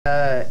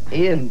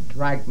Ian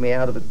dragged me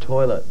out of a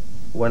toilet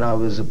when I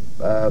was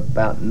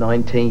about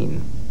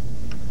 19,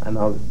 and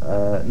I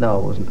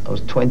wasn't. I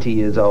was 20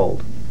 years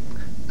old,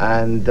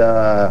 and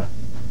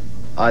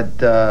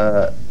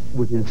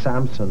was in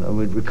Samson, and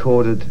we'd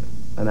recorded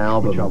an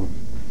album. Which album?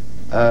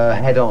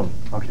 Head On.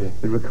 Okay.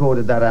 We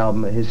recorded that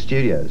album at his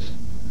studios,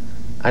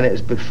 and it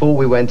was before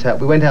we went out.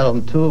 We went out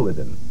on tour with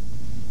him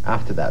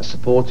after that,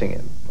 supporting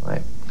him,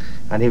 right?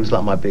 And he was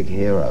like my big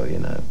hero, you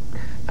know.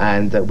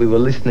 And we were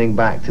listening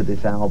back to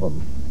this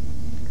album,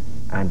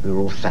 and we were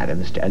all sat in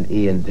the studio, and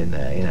Ian's in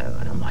there, you know,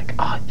 and I'm like,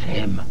 oh, it's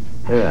him.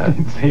 You know?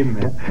 It's him,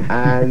 man.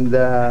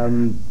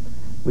 And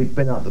we'd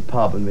been at the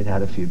pub and we'd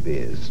had a few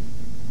beers,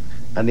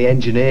 and the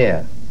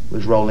engineer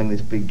was rolling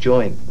this big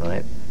joint,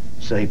 right?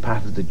 So he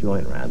passes the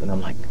joint around, and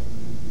I'm like,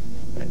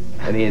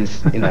 and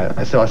Ian's, you know,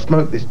 so I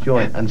smoked this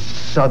joint, and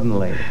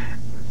suddenly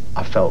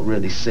I felt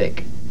really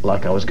sick,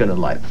 like I was going to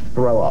like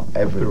throw up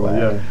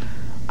everywhere. Yeah.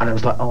 And I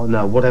was like, oh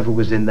no, whatever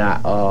was in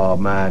that, oh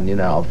man, you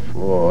know,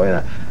 you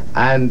know.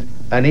 And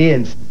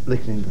Ian's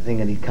listening to the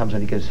thing, and he comes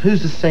and he goes,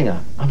 who's the singer?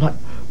 I'm like,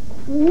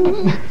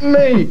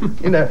 me,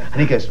 you know.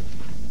 And he goes,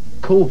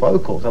 cool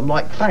vocals. I'm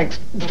like, thanks,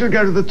 to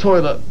go to the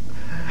toilet.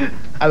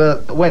 And I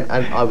went,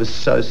 and I was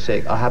so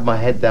sick. I had my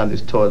head down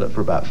this toilet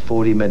for about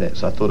 40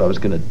 minutes. I thought I was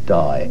going to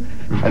die.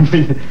 And,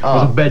 It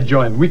was a bad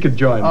joint, wicked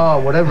joint. Oh,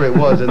 whatever it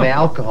was, and the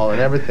alcohol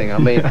and everything. I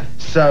mean,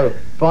 so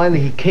finally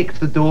he kicks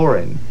the door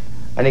in,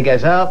 and he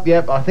goes, oh,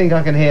 yep, I think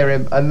I can hear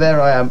him. And there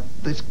I am,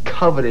 it's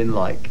covered in,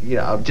 like, you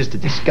know, just a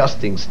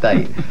disgusting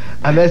state.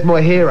 And there's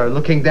my hero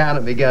looking down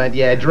at me going,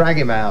 yeah, drag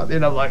him out. You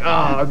know, I'm like,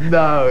 oh,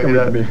 no. You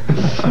know.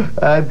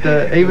 And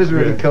he was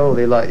really cool.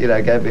 He, like, you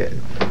know, gave me,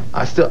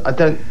 I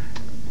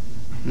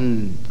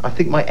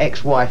think my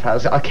ex-wife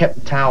I kept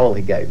the towel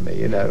he gave me,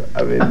 you know.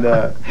 I mean...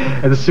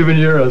 As a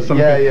souvenir or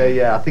something?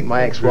 Yeah. I think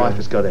my ex-wife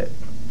has got it.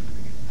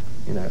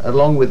 You know,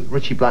 along with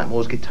Richie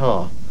Blackmore's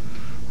guitar.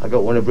 I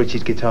got one of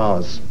Richie's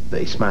guitars that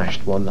he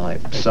smashed one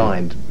night,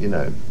 signed, you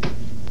know.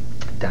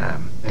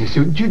 Damn. And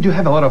so do you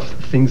have a lot of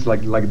things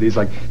like this,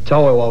 like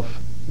Tower of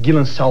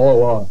Gillan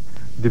Salowa,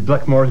 the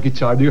Blackmore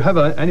guitar? Do you have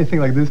anything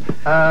like this?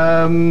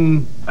 Are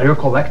you a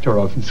collector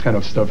of this kind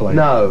of stuff? Like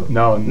No.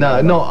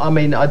 No. I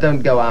mean, I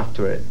don't go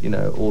after it, you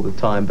know, all the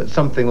time. But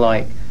something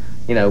like,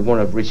 you know, one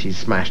of Richie's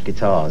smashed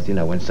guitars, you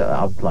know,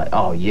 I was like,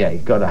 oh yeah,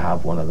 you've got to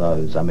have one of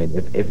those. I mean,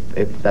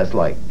 if that's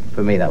like,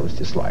 for me, that was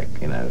just like,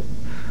 you know,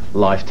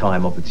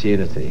 lifetime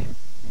opportunity.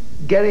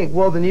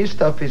 The new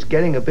stuff is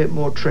getting a bit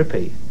more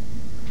trippy,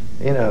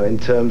 you know, in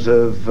terms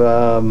of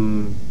a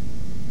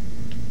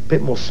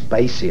bit more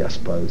spacey, I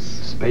suppose.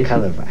 Spacey?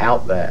 Kind of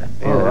out there.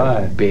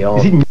 Right. Beyond.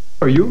 Is it new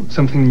for you?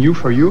 Something new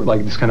for you?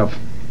 Like this kind of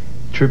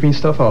tripping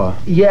stuff, or?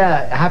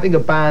 Yeah, having a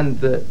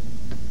band that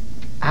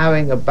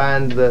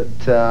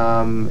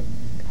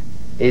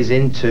is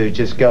into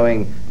just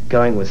going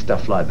with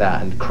stuff like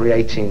that and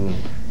creating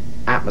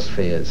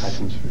atmospheres.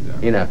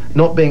 You know,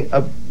 not being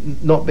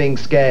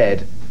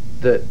scared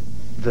that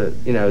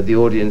you know the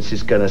audience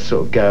is going to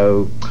sort of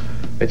go,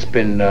 it's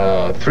been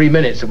 3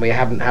 minutes and we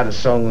haven't had a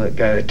song that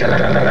goes,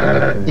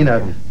 you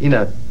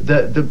know,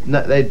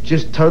 they're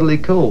just totally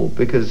cool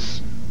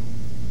because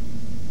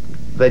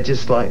they're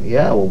just like,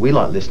 yeah, well, we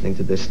like listening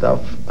to this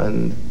stuff.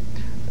 And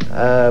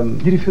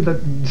did you feel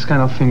that this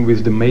kind of thing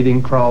with the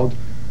Maiden crowd,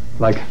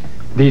 like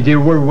they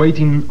were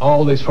waiting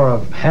always for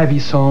a heavy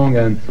song,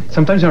 and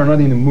sometimes they're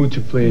not in the mood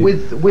to play.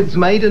 With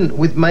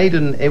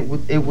Maiden,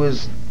 it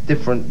was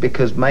different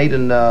because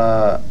Maiden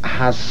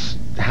has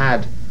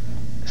had,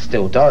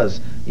 still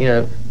does, you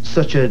know,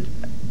 such a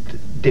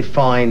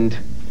defined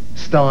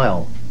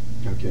style.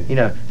 Okay. You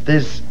know,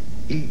 there's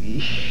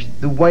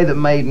the way that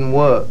Maiden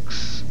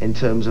works in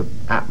terms of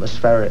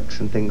atmospherics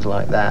and things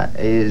like that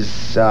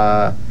is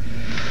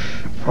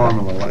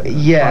Formula, like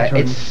yeah,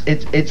 pattern.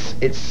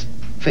 it's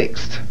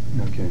fixed.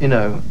 Okay. You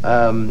know,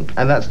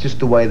 and that's just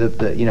the way that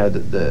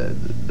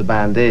the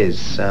band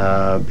is,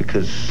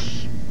 because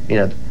you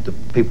know the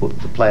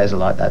players are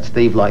like that.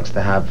 Steve likes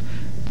to have,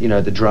 you know,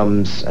 the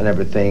drums and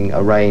everything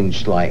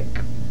arranged like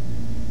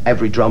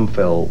every drum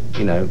fill,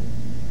 you know,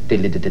 you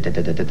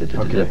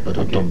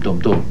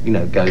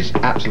know, goes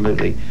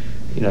absolutely,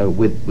 you know,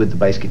 with the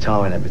bass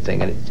guitar and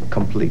everything, and it's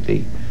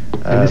completely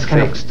and this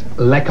kind fixed. of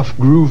lack of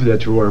groove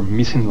that you were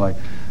missing, like.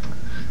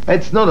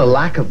 It's not a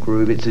lack of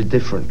groove; it's a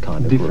different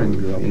kind of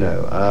groove. You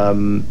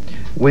know,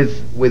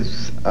 with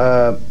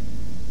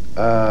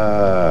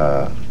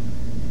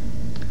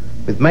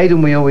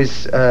Maiden, we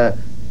always it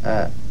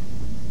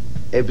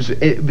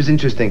was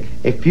interesting.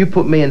 If you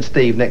put me and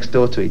Steve next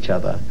door to each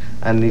other,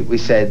 and we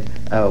said,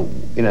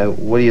 you know,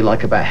 what do you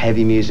like about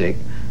heavy music?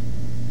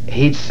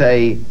 He'd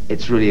say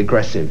it's really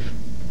aggressive,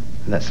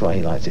 and that's why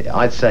he likes it.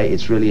 I'd say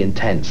it's really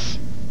intense.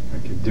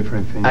 Okay,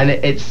 different things. And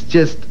it's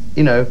just,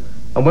 you know.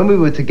 And when we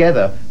were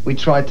together, we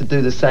tried to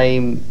do the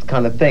same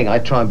kind of thing.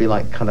 I'd try and be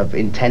like kind of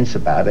intense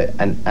about it,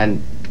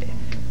 and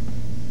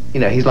you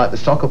know, he's like the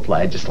soccer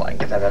player, just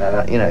like you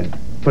know,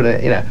 put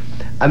it, you know,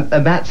 and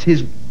that's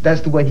his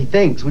that's the way he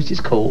thinks, which is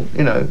cool,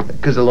 you know,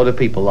 because a lot of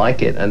people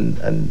like it, and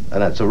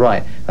that's all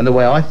right. And the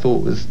way I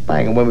thought was,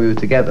 bang, and when we were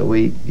together,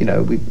 we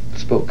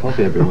spilt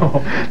coffee everywhere.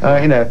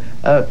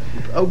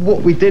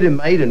 What we did in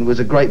Maiden was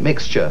a great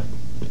mixture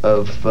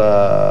of,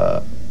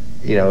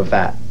 of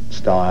that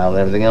style and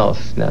everything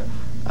else, you know.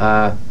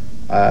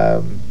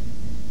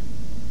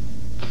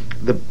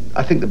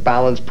 I think the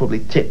balance probably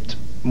tipped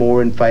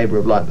more in favour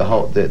of like the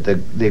whole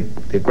the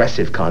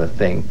aggressive kind of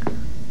thing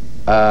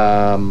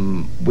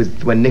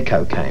with when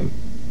Nico came.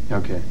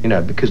 Okay. You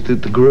know, because the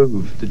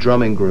groove, the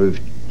drumming groove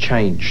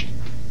changed.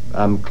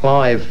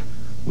 Clive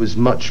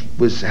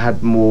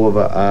had more of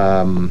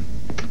a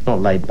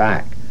not laid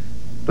back,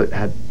 but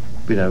had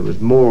was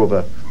more of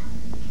a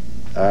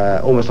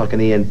almost like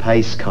an Ian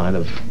Pace kind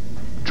of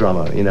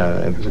drummer, you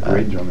know. He was a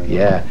great drummer.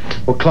 Yeah.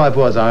 Well, Clive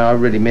was. I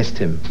really missed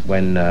him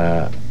when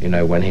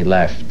when he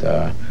left.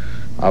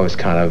 I was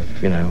kind of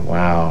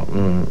wow,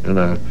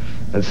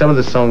 and some of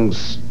the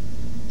songs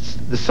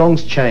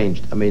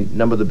changed. I mean,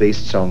 Number of the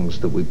Beast songs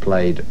that we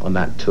played on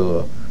that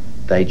tour,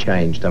 they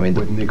changed. I mean,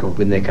 with Nico,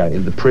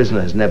 The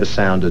Prisoner has never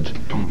sounded.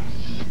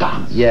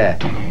 Yeah.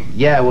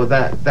 Well,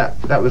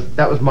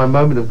 that was my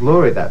moment of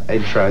glory. That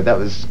intro. That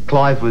was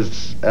Clive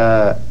was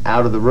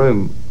out of the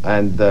room,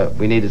 and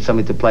we needed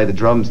somebody to play the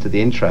drums to the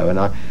intro, and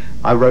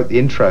I wrote the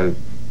intro,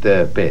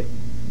 the bit,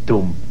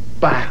 dum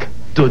back,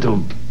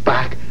 dum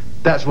back.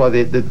 That's why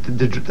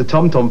the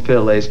tom-tom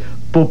fill is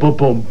boom boom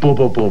boom boom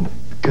boom boom,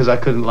 because I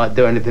couldn't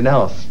do anything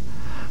else.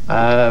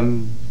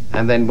 And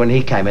then when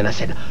he came in, I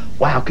said,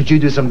 "Wow, could you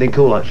do something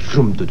cool like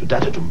on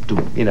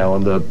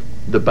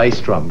the bass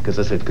drum?" Because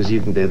I said, "Because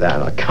you can do that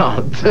and I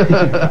can't."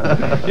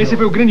 Esse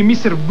foi o grande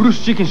Mr.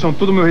 Bruce Dickinson,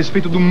 todo o meu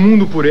respeito do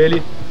mundo por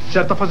ele.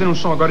 Certo, tá fazendo um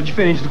som agora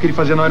diferente do que ele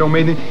fazia no Iron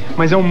Maiden,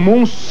 mas é um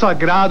monstro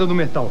sagrado do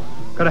metal.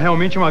 O cara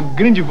realmente é uma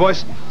grande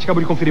voz. A gente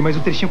acabou de conferir mais um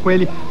trechinho com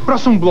ele.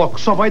 Próximo bloco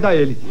só vai dar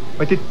ele.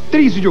 Vai ter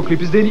 3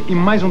 videoclipes dele e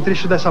mais um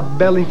trecho dessa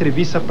bela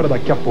entrevista para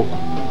daqui a pouco.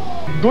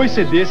 2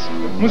 CDs,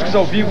 músicas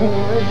ao vivo,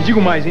 e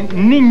digo mais, hein?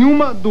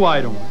 Nenhuma do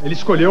Iron. Ele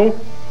escolheu...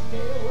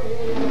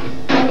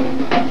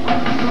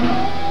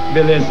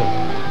 Beleza.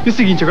 E o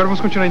seguinte, agora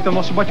vamos continuar então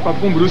nosso bate-papo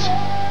com o Bruce.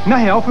 Na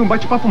real foi um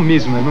bate-papo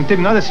mesmo, né? Não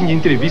teve nada assim de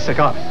entrevista,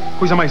 aquela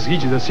coisa mais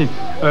rígida assim.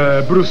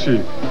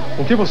 Bruce,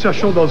 o que você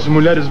achou das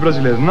mulheres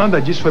brasileiras? Nada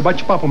disso, foi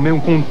bate-papo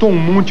mesmo, contou um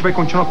monte, vai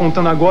continuar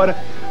contando agora.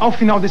 Ao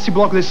final desse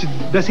bloco,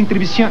 dessa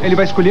entrevistinha, ele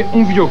vai escolher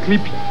um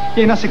videoclipe.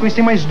 E aí na sequência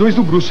tem mais 2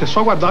 do Bruce. É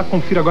só aguardar,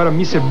 confira agora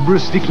Mr.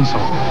 Bruce Dickinson.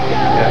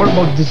 What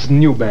about this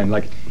new band?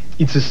 Like,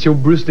 it's still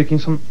Bruce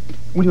Dickinson.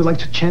 Would you like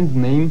to change the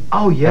name?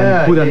 Oh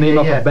yeah, and put a name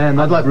of a band.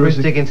 I'd like Bruce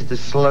Dickinson to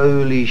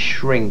slowly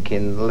shrink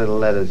in little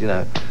letters, you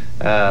know.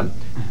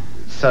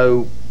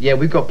 So yeah,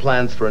 we've got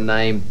plans for a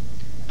name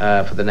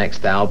for the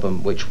next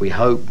album, which we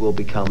hope will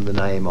become the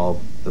name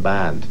of the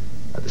band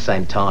at the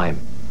same time.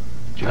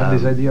 Do you have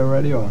this idea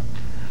already, or?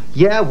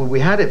 Yeah, well, we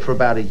had it for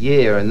about a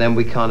year, and then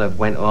we kind of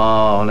went,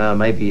 oh no,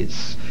 maybe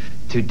it's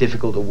too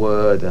difficult a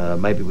word.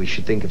 Maybe we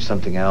should think of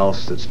something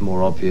else that's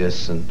more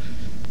obvious. And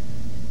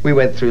we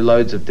went through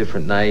loads of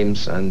different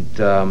names, and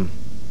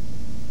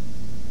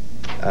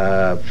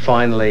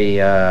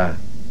finally I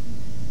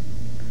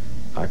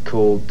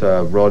called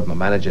Rod, my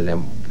manager,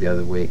 the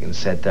other week and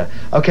said,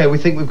 okay, we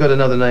think we've got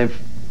another name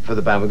for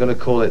the band. We're going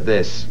to call it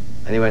this.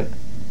 And he went,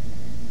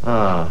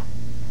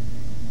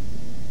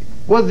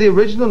 well, the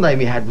original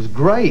name you had was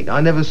great.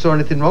 I never saw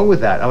anything wrong with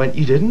that. I went,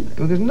 you didn't?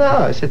 He goes, no.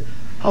 I said,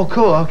 oh,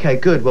 cool, okay,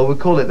 good. Well, we'll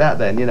call it that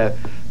then,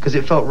 because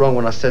it felt wrong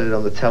when I said it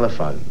on the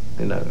telephone,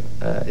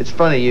 It's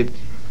funny,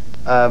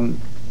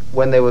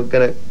 when they were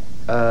going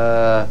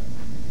to,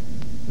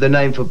 the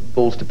name for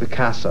Balls to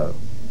Picasso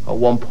at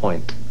one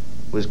point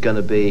was going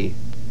to be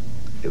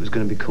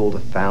called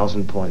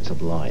 1,000 Points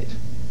of Light.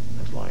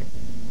 It's like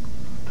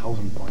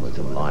 1,000 points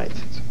of light.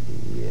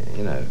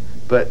 Yeah,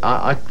 But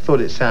I thought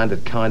it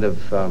sounded kind of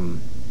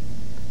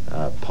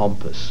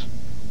pompous.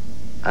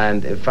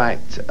 And in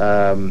fact,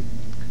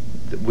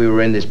 we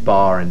were in this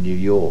bar in New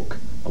York,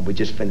 and we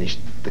just finished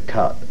the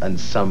cut, and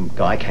some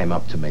guy came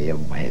up to me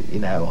and went,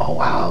 oh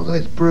wow,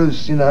 it's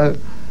Bruce,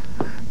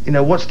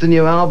 what's the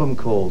new album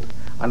called?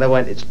 And I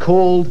went, it's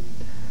called,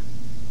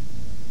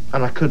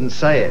 and I couldn't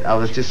say it. I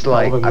was just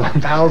like,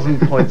 1,000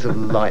 Points of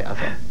Light. I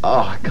thought,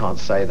 oh, I can't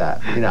say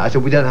that. I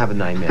said, we don't have a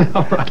name yet.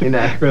 Right. We're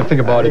gonna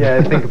think about it.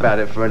 Yeah, think about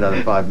it for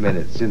another 5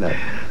 minutes,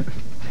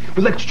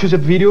 We'd like to choose a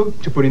video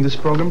to put in this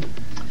program.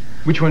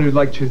 Which one would you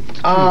like to choose?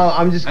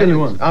 I'm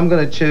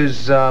going to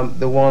choose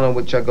the one on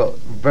which I got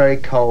very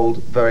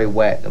cold, very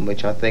wet, and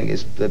which I think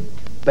is the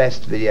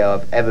best video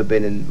I've ever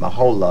been in my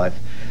whole life.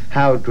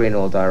 Howard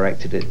Greenall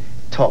directed it.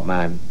 Top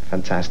man,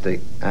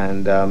 fantastic.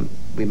 And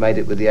we made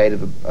it with the aid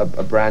of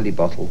a brandy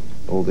bottle,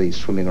 all these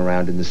swimming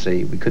around in the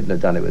sea. We couldn't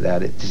have done it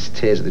without it. Just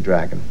Tears of the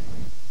Dragon.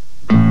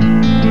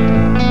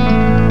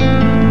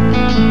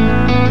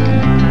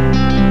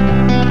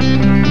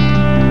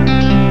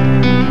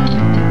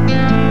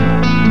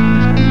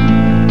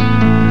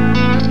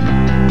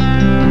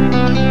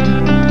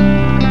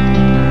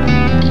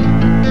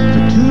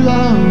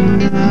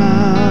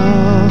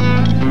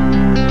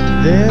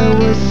 There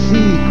were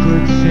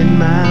secrets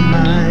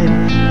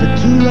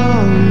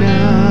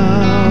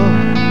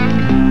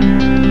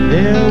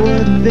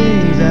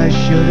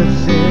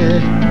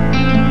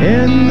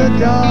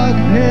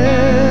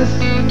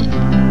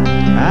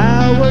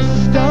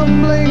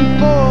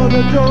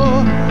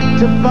door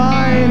to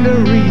find a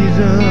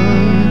reason,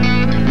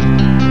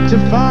 to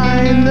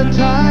find the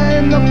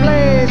time, the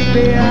place,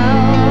 the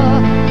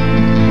hour,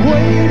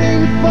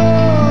 waiting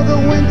for the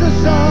winter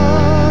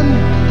sun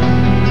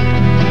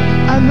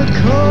and the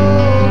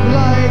cold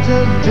light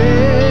of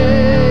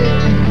day.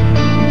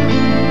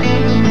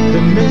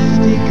 The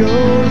misty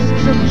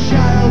ghosts of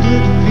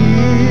childhood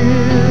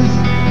fears.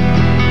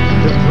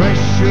 The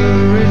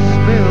pressure is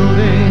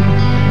building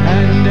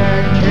and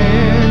I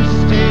can't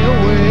stay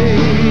away.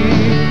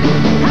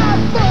 I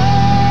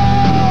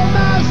throw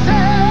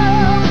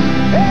myself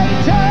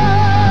into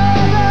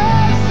the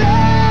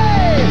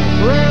sea,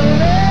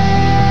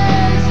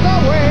 release the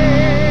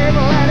wave,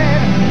 let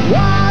it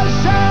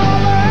wash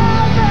over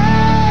me,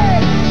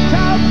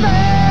 to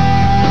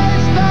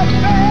face the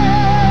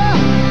fear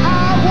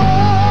I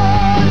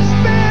once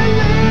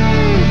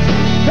believed,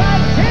 the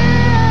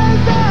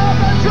tears of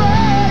a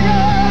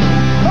dragon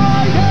for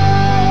you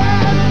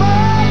and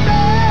for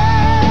me.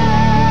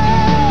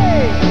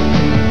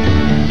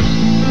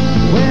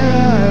 Where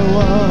I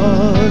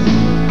was,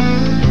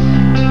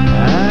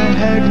 I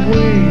had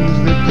wings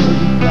that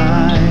couldn't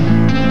fly.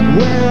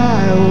 Where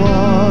I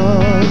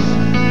was,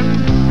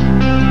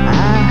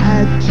 I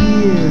had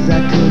tears I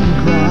couldn't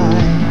cry.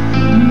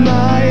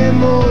 My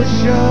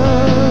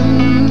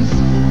emotions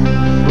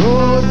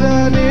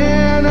frozen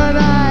in an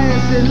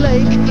icy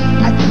lake.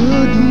 I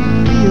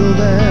couldn't feel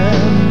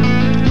them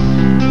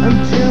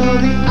until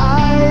the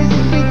ice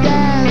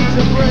began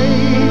to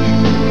break.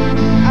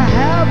 I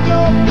have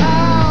no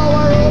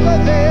power over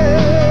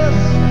this.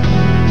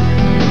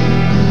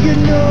 You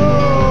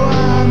know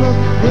I'm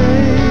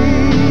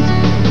afraid.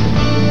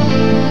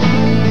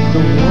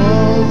 The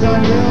walls I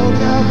built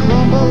are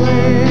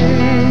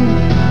crumbling.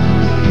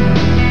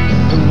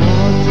 The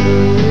water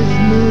is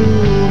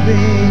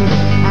moving.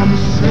 I'm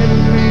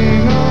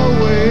slipping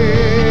away.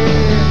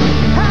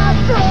 I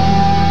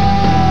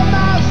throw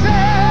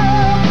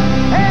myself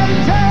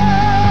into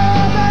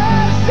the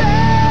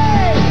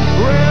sea.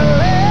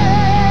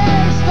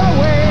 Release the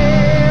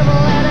wave,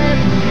 let it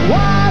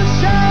wash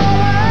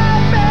over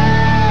me,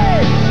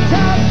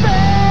 to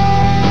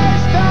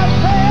face the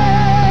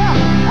fear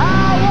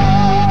I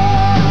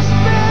once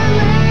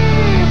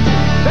believed,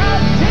 the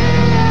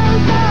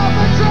tears of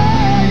a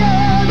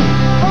dragon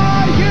for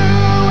you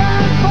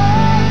and for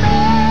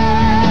me.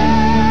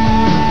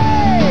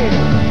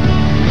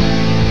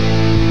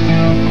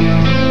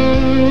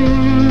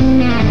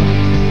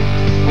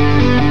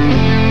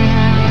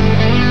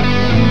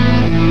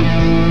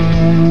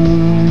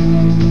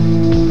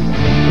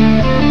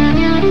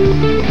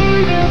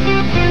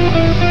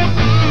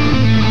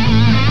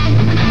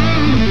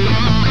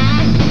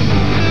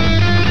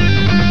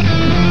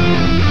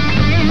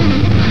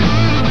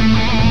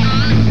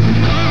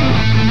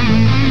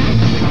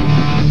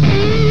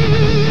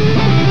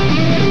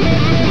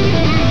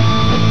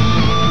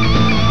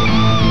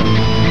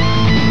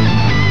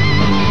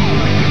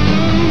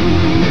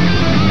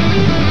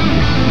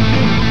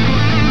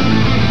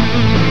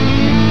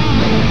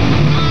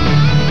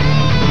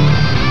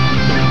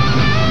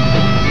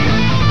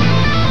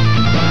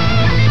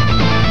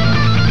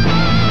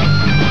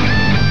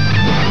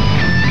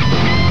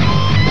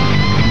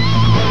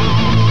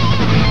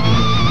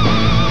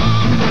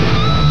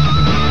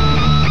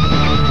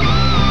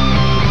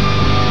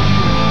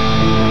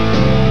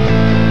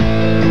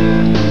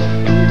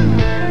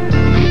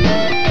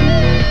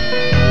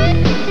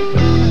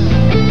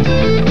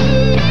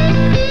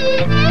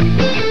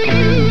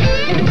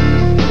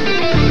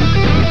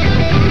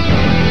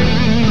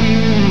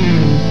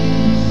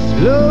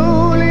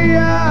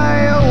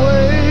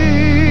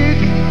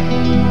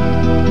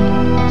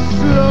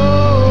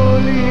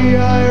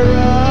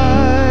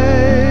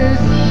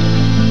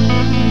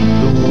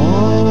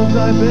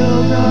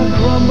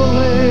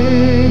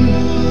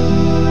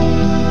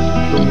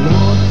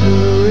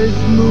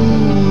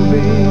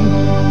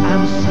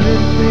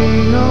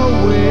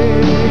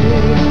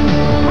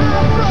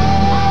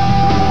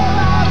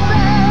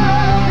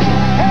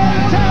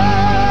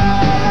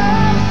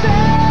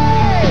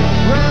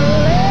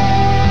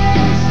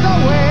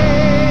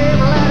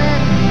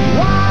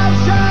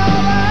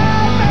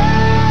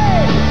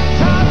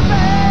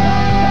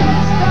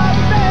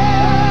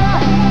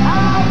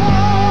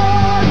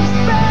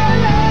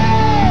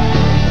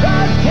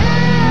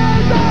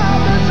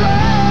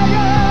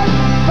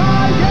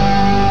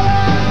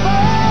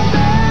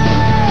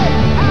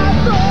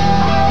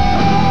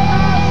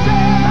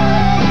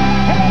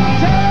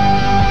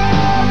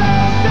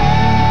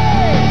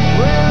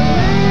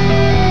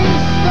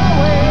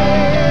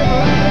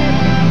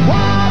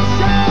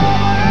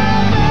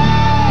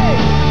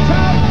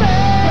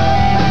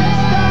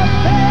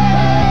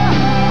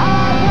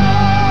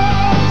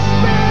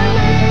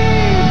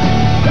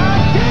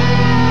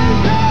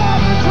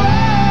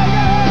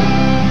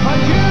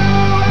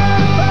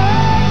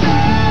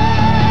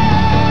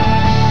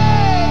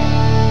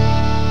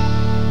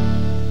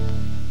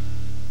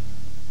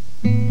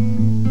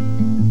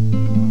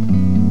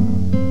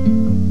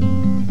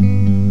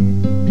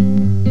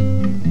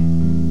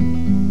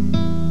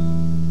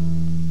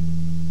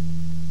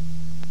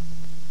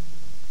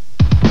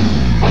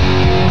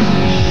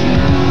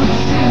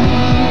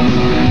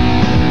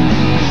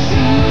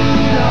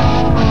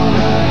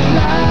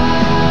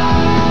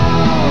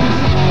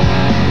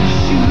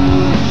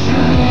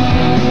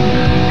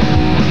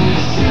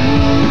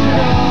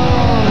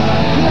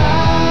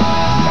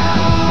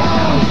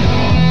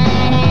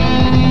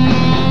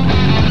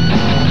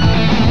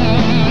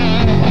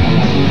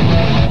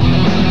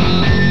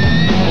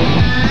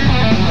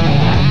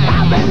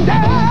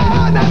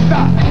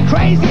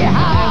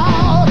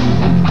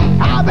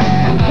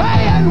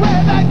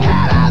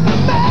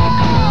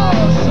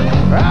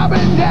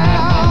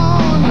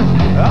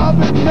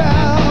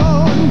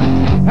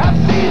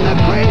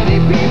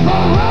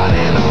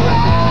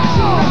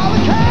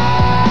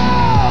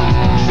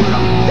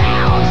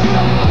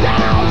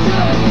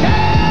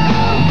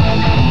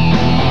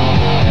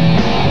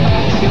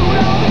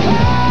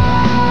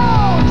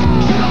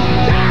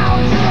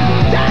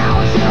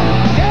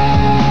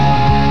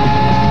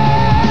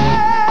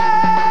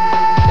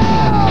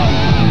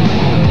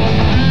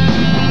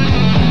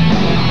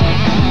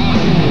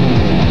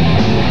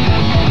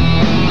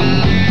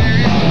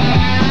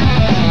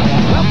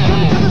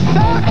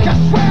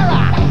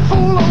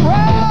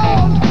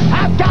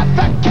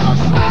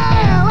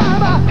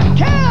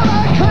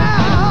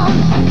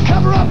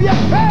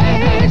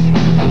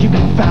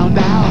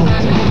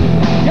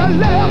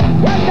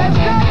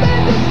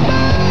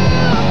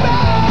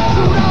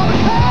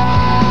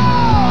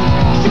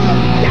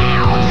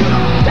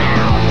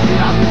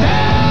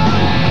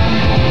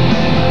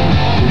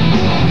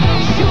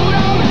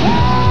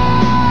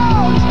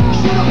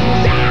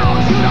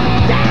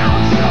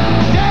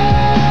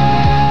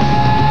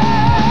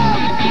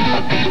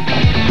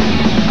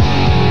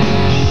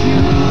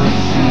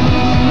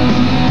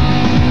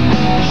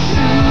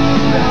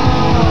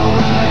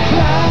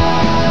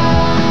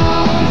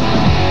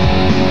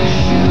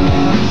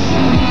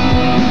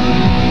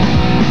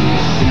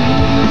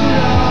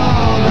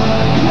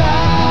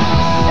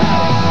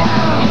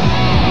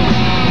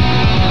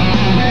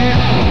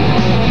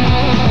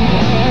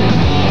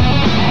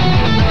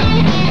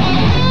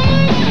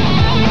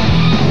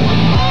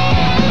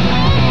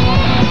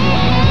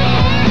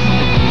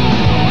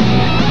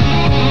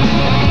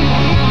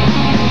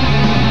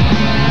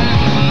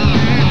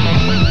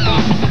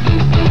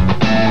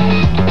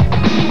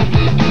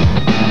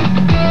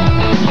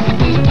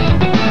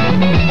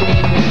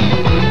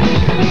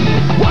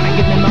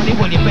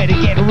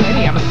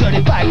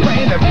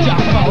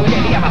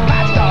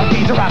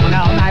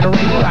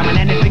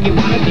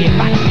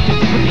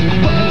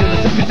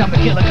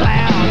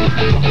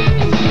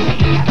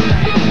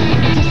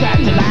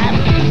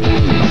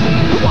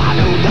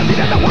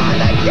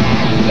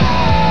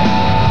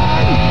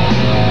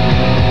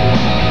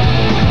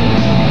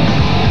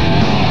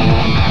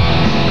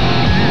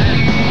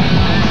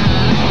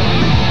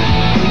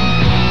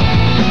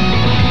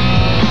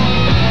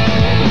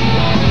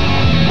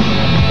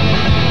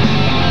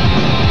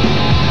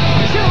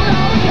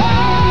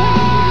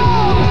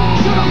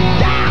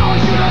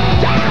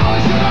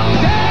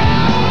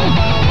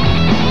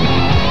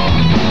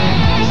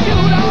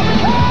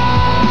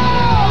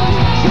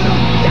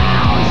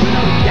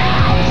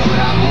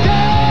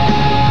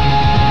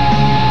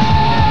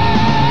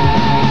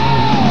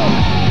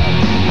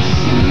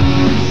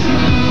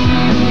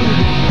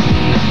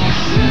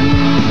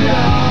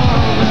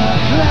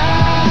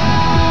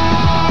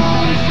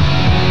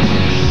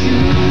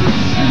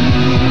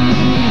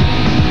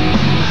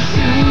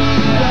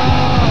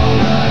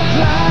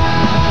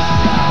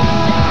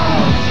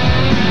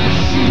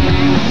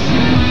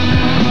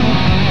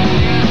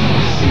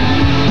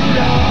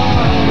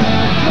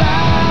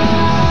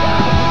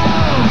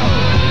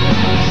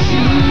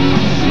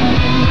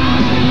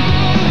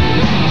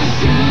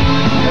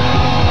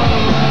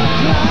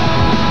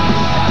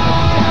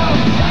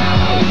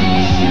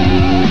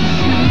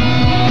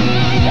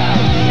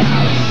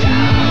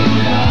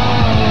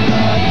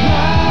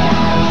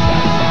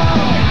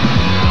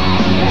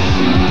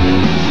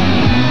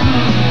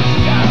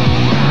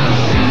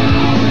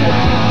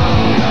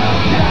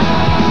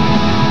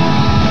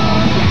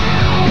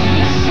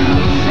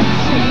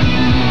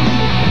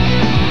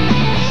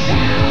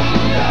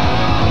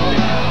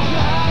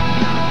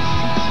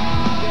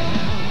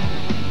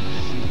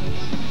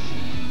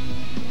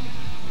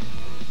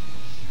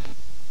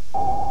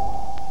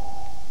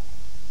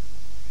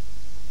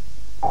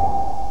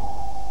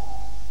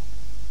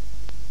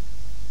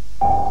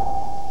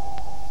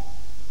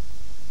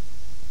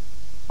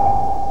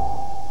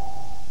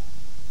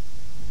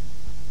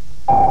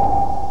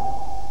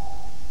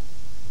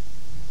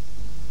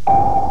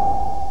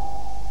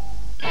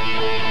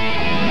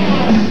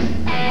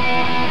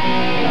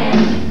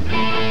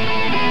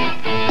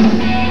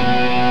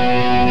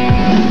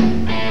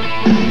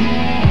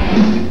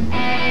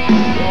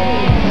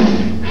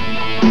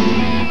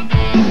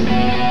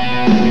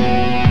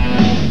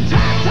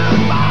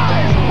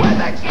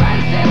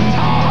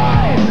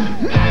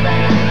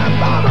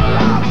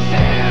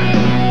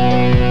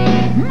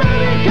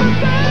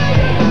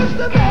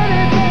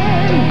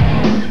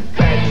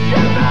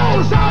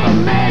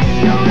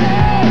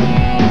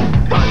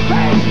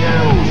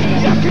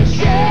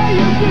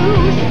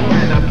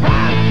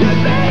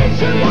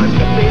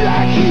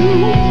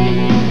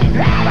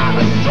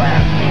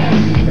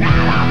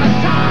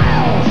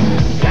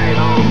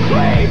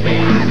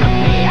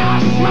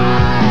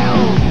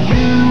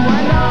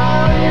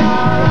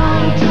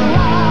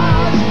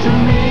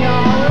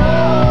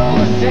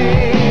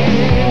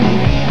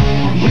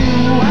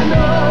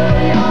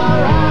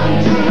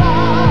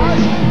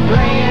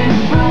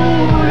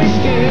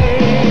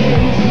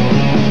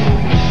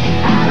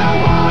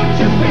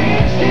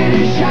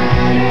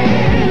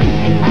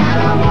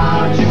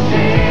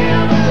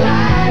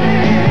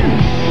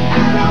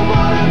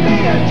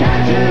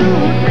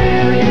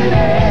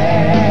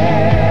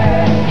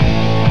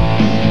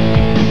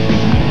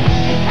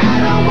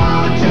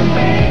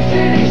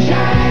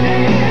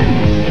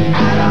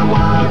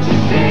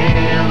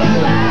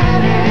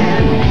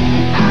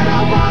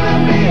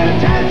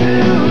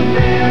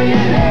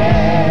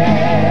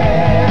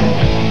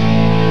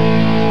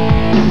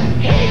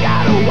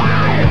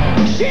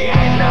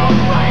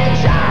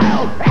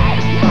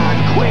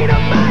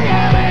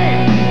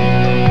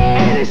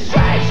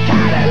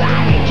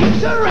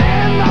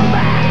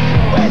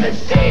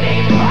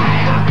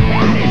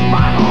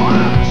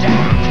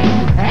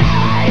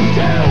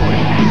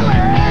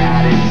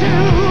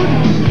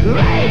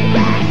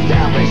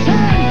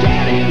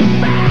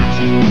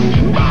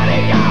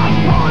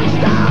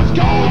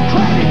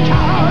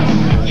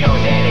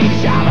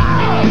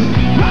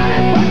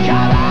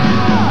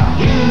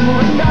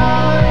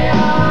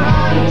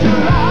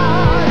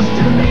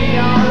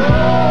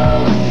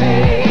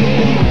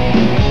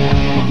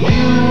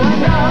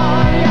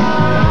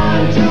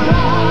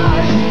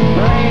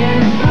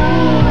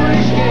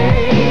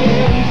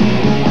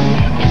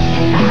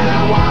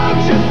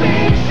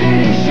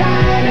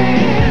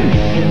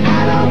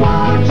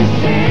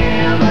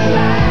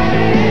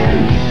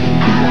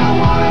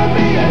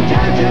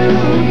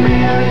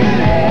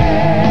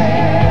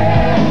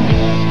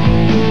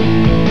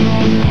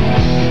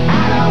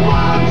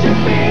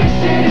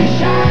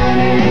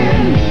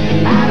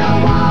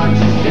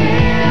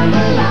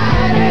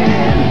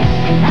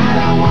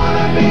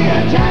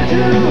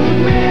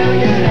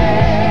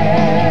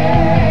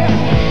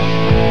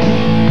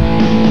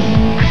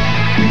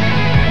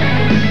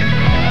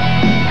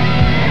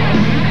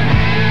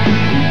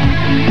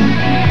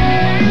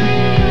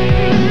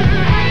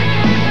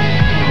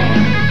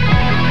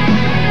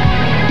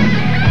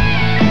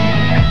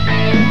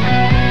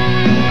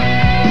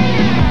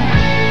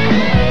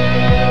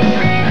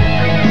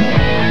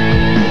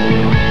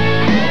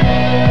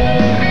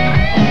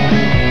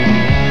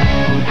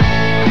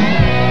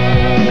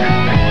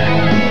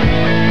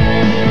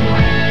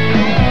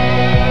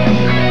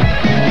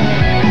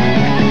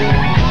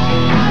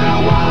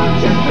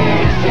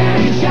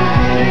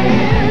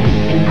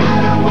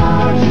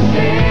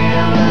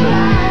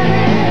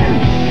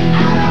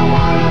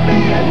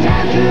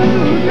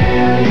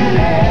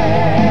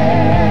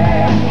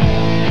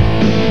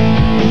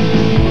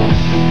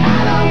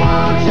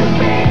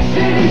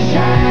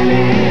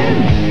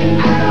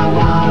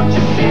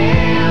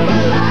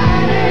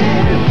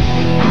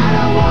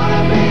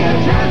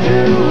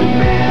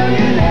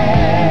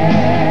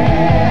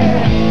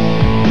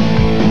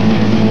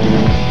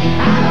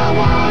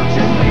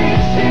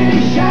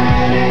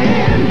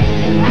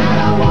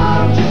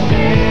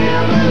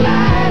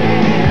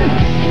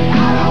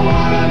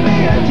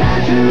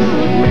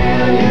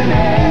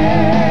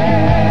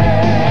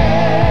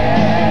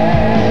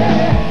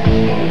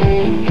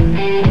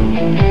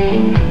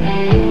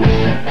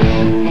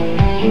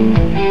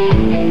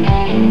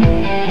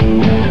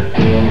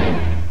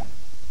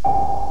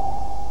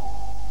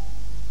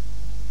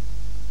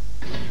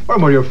 What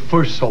about your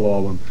first solo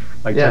album,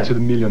 like Tattooed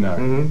Millionaire?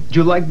 Do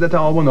you like that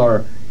album,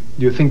 or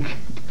do you think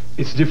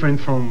it's different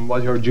from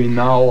what you're doing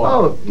now? Or?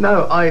 Oh,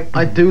 no,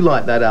 I do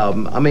like that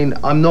album. I mean,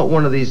 I'm not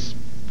one of these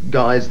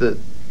guys that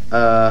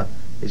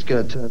is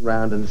going to turn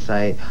around and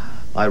say,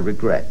 I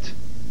regret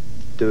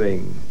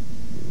doing,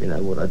 you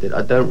know, what I did.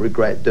 I don't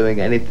regret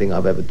doing anything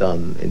I've ever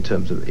done in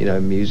terms of, you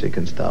know, music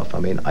and stuff. I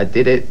mean, I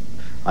did it,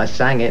 I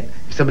sang it.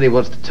 If somebody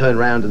wants to turn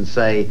around and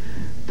say,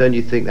 don't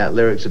you think that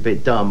lyric's a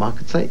bit dumb? I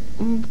could say,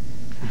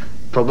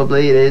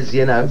 probably it is,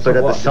 you know, but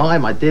at the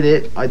time I did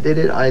it,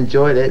 I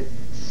enjoyed it,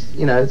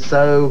 you know,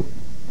 so,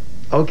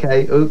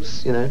 okay,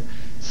 oops, you know.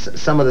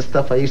 Some of the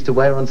stuff I used to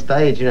wear on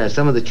stage, you know,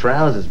 some of the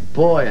trousers,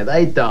 boy, are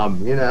they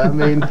dumb, you know, I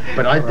mean,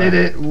 but I did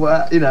it,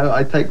 you know,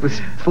 I take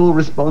full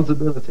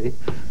responsibility.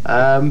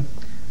 So,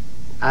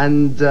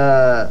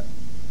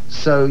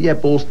 yeah,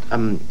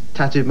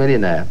 Tattooed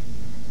Millionaire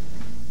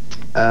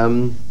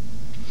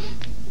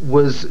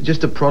was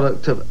just a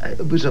product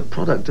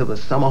of a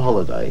summer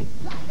holiday.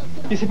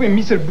 Esse foi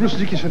Mr. Bruce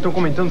Dickinson, então,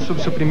 comentando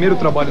sobre seu primeiro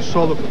trabalho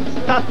solo,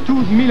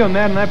 Tattooed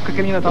Millionaire, na época que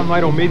ele ainda estava no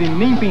Iron Maiden,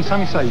 nem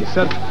pensava em sair,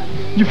 certo?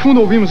 De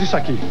fundo ouvimos isso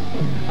aqui,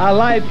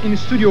 Alive in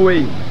Studio A,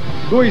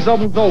 2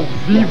 álbuns ao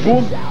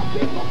vivo,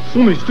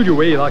 um no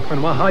Studio A, lá que foi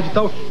numa rádio e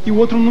tal, e o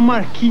outro no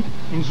Marquee,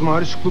 um dos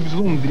maiores clubes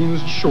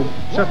londrinos de show,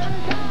 certo?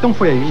 Então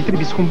foi aí, a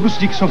entrevista com Bruce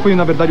Dickinson foi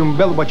na verdade um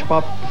belo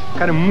bate-papo,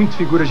 cara muito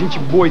figura, gente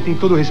boa e tem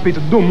todo o respeito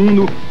do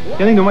mundo,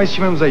 e além do mais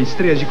tivemos aí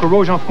estreias de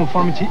Corrosion of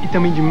Conformity e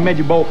também de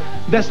Madball.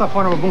 Dessa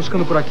forma vamos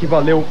ficando por aqui,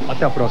 valeu,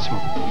 até a próxima.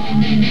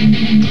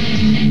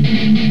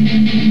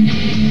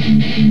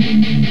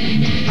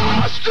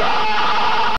 Astra!